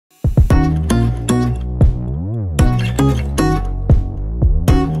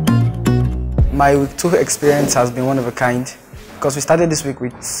My week 2 experience has been one of a kind because we started this week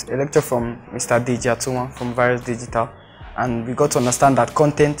with a lecture from Mr. Digify from Vyrus Digital, and we got to understand that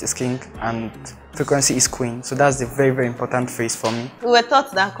content is king and frequency is queen. So that's a very, very important phrase for me. We were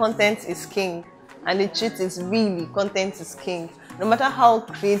taught that content is king, and the truth is really content is king. No matter how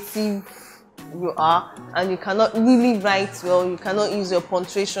creative you are, and you cannot really write well, you cannot use your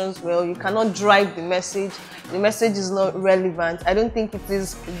punctuations well, you cannot drive the message is not relevant. I don't think it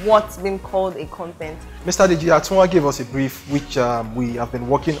is what's been called a content. Mr. Digify gave us a brief which we have been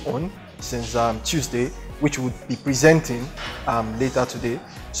working on since Tuesday, which we'll be presenting later today.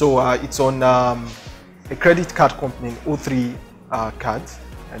 So it's on a credit card company, O3 cards,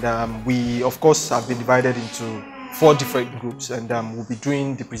 and we of course have been divided into 4 different groups, and we'll be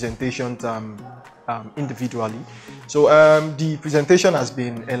doing the presentations individually. So the presentation has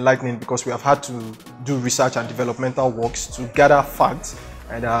been enlightening because we have had to do research and developmental works to gather facts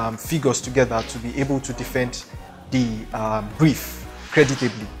and figures together to be able to defend the brief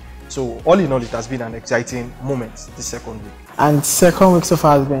creditably. So all in all, it has been an exciting moment this second week. And second week so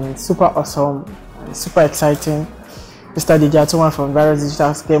far has been super awesome, super exciting. Mr. Digify from Vyrus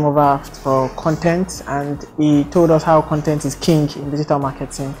Digital came over for content, and he told us how content is king in digital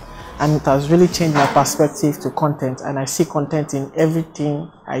marketing, and it has really changed my perspective to content, and I see content in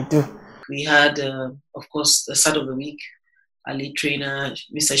everything I do. We had, of course, the start of the week, our lead trainer,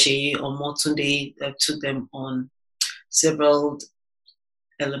 Mr. Sheyi, on Motunde, took them on several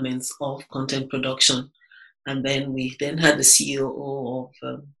elements of content production, and then we had the CEO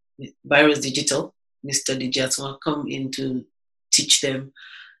of Vyrus Digital, Mr. Digify, come in to teach them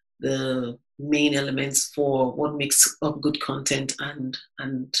the main elements for what makes up good content, and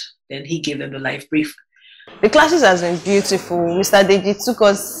then he gave them the live brief. The classes has been beautiful. Mr. Deji took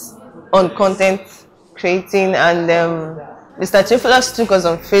us on content creating, and Mr. Theophilus took us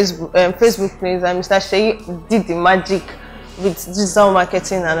on Facebook plays, and Mr. Sheyi did the magic with digital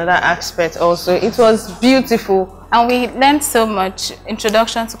marketing and other aspects also. It was beautiful. And we learned so much: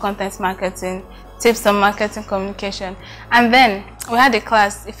 introduction to content marketing, tips on marketing communication. And then we had a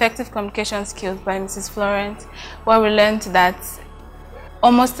class, Effective Communication Skills by Mrs. Florence, where we learned that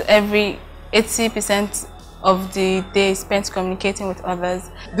almost every 80% of the day is spent communicating with others.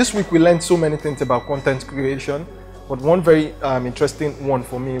 This week we learned so many things about content creation, but one very interesting one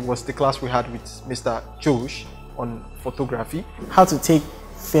for me was the class we had with Mr. Josh on photography. How to take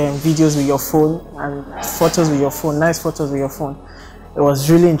videos with your phone and photos with your phone, nice photos with your phone. It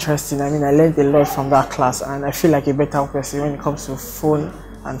was really interesting. I mean, I learned a lot from that class, and I feel like a better person when it comes to phone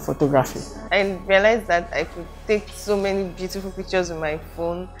and photography. I realized that I could take so many beautiful pictures with my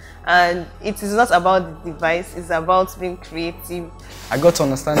phone, and it is not about the device, it's about being creative. I got to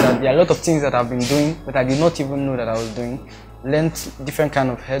understand that there are a lot of things that I've been doing that I did not even know that I was doing. Learned different kind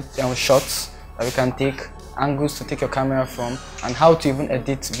of shots that we can take, angles to take your camera from, and how to even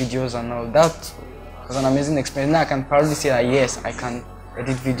edit videos and all that. It was an amazing experience. Now I can proudly say that yes, I can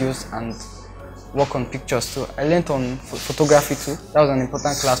edit videos and work on pictures too. I learned on photography too. That was an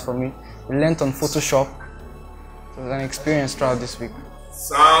important class for me. We learned on Photoshop. It was an experience throughout this week.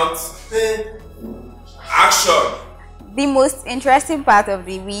 Sound, action. The most interesting part of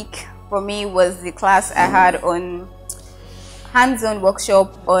the week for me was the class I had on hands-on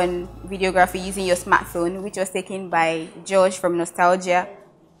workshop on videography using your smartphone, which was taken by Josh from Nostalgia.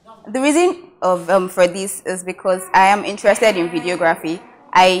 The reason for this is because I am interested in videography.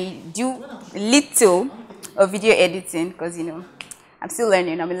 I do little of video editing because, you know, I'm still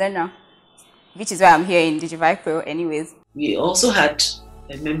learning. I'm a learner, which is why I'm here in Digify PRO anyways. We also had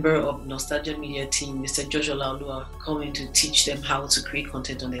a member of Nostalgia Media team, Mr. Joshua Laulua, coming to teach them how to create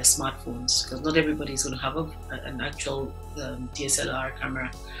content on their smartphones, because not everybody is going to have an actual DSLR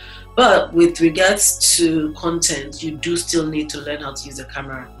camera. But with regards to content, you do still need to learn how to use a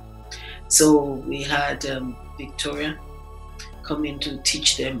camera. So we had Victoria come in to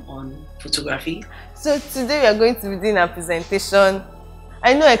teach them on photography. So today we are going to be doing a presentation.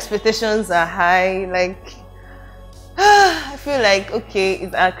 I know expectations are high, like I feel like, okay,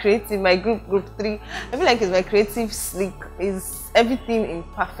 it's our creative, my group 3, I feel like it's my creative sleek, is everything in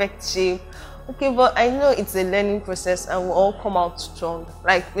perfect shape. Okay, but I know it's a learning process and we'll all come out strong.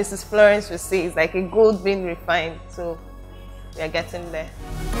 Like Mrs. Florence would say, it's like a gold being refined. So we are getting there.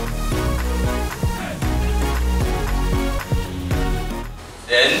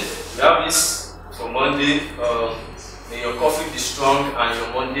 Then we have this for Monday. May your coffee be strong and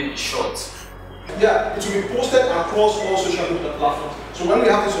your Monday be short. Yeah, it will be posted across all social media platforms. So when we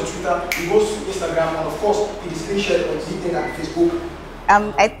have this on Twitter, it goes to Instagram, and of course, it is being shared on LinkedIn and Facebook.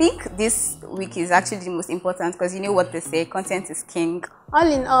 I think this week is actually the most important because you know what they say, content is king.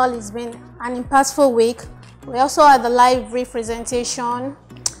 All in all, it's been an impactful week. We also had the live brief presentation,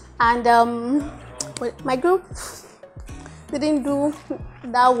 and my group didn't do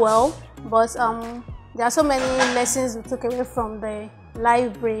that well, but there are so many lessons we took away from the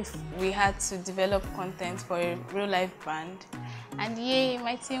live brief. We had to develop content for a real life brand, and yay,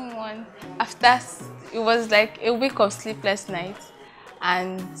 my team won. After, it was like a week of sleepless nights,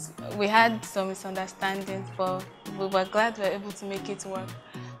 and we had some misunderstandings, but we were glad we were able to make it work.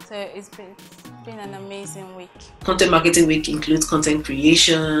 So it's been an amazing week. Content Marketing Week includes content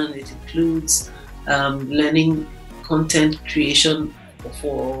creation, it includes learning content creation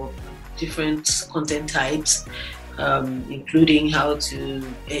for different content types, including how to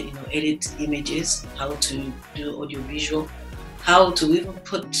edit images, how to do audio visual, how to even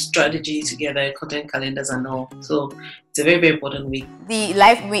put strategy together, content calendars and all. So it's a very, very important week. The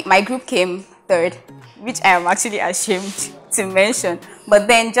live week, my group came third, which I am actually ashamed to mention. But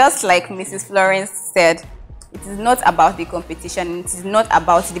then, just like Mrs. Florence said, it is not about the competition, it is not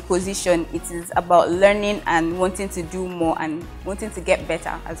about the position, it is about learning and wanting to do more and wanting to get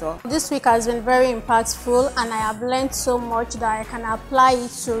better as well. This week has been very impactful, and I have learned so much that I can apply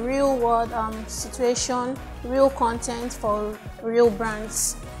it to real world situation, real content for real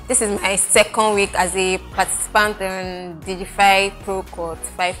brands. This is my second week as a participant in Digify PRO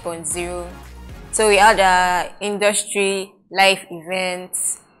 5.0. So we had an industry live event,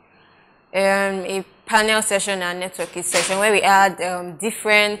 a panel session and networking session where we had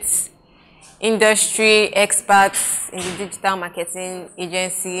different industry experts in the digital marketing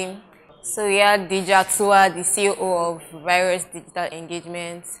agency. So we had Dija Atua, the CEO of Vyrus Digital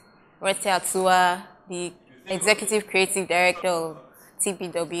Engagement, Rete Atua, the Executive Creative Director of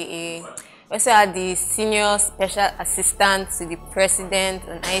TPWA. We also had the Senior Special Assistant to the President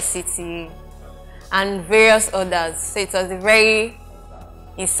on ICT and various others. So it was a very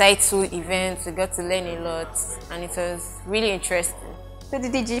insightful event. We got to learn a lot and it was really interesting. So the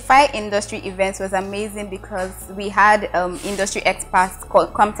Digify industry event was amazing because we had industry experts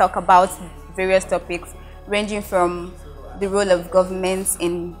come talk about various topics ranging from the role of governments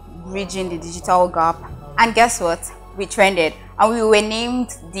in bridging the digital gap. And guess what? We trended and we were named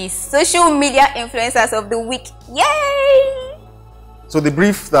the social media influencers of the week. Yay! So the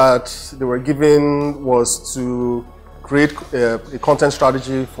brief that they were given was to create a content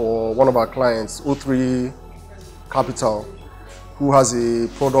strategy for one of our clients, O3 Capital, who has a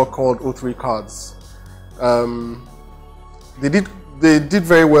product called O3 Cards. They did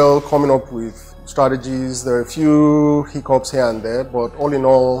very well coming up with strategies. There are a few hiccups here and there, but all in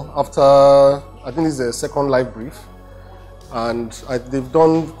all, after I think this is the second live brief, and they've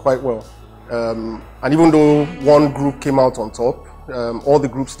done quite well. And even though one group came out on top, all the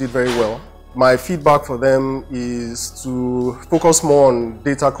groups did very well. My feedback for them is to focus more on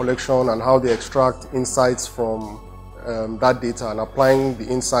data collection and how they extract insights from that data and applying the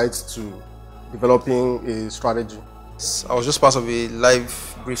insights to developing a strategy. I was just part of a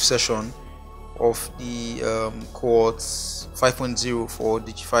live brief session of the cohort 5.0 for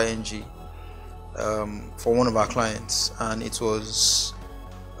Digify NG for one of our clients, and it was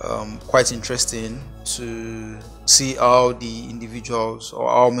quite interesting to see how the individuals or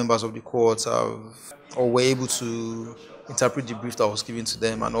our members of the cohort were able to interpret the brief that was given to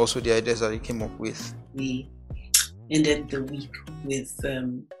them and also the ideas that they came up with. We ended the week with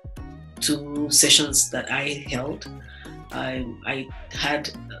 2 sessions that I held. I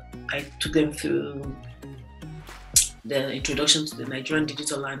took them through the introduction to the Nigerian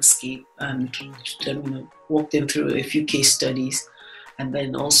digital landscape and walked them through a few case studies, and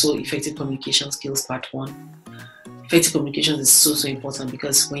then also effective communication skills part 1. Effective communication is so important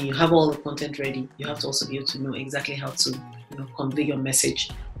because when you have all the content ready, you have to also be able to know exactly how to convey your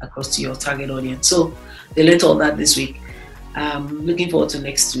message across to your target audience. So they learned all that this week. Looking forward to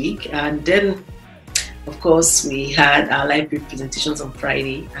next week. And then, of course, we had our live presentations on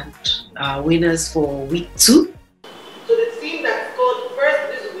Friday and our winners for week 2. So the team that scored first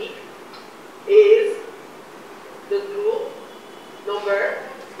this week is the group number.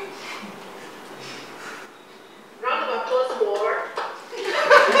 Round of applause for.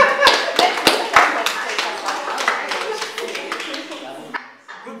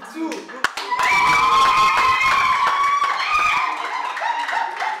 Group 2.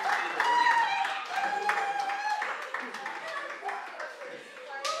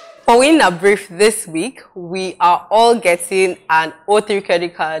 For winning a brief this week, we are all getting an O3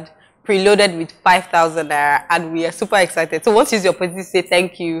 credit card preloaded with 5,000 naira, and we are super excited. So, want to use your opportunity to say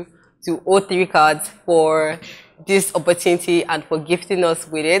thank you to O3 Cards for this opportunity and for gifting us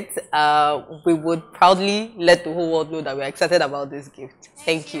with it. We would proudly let the whole world know that we're excited about this gift.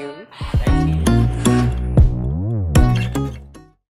 Thank you.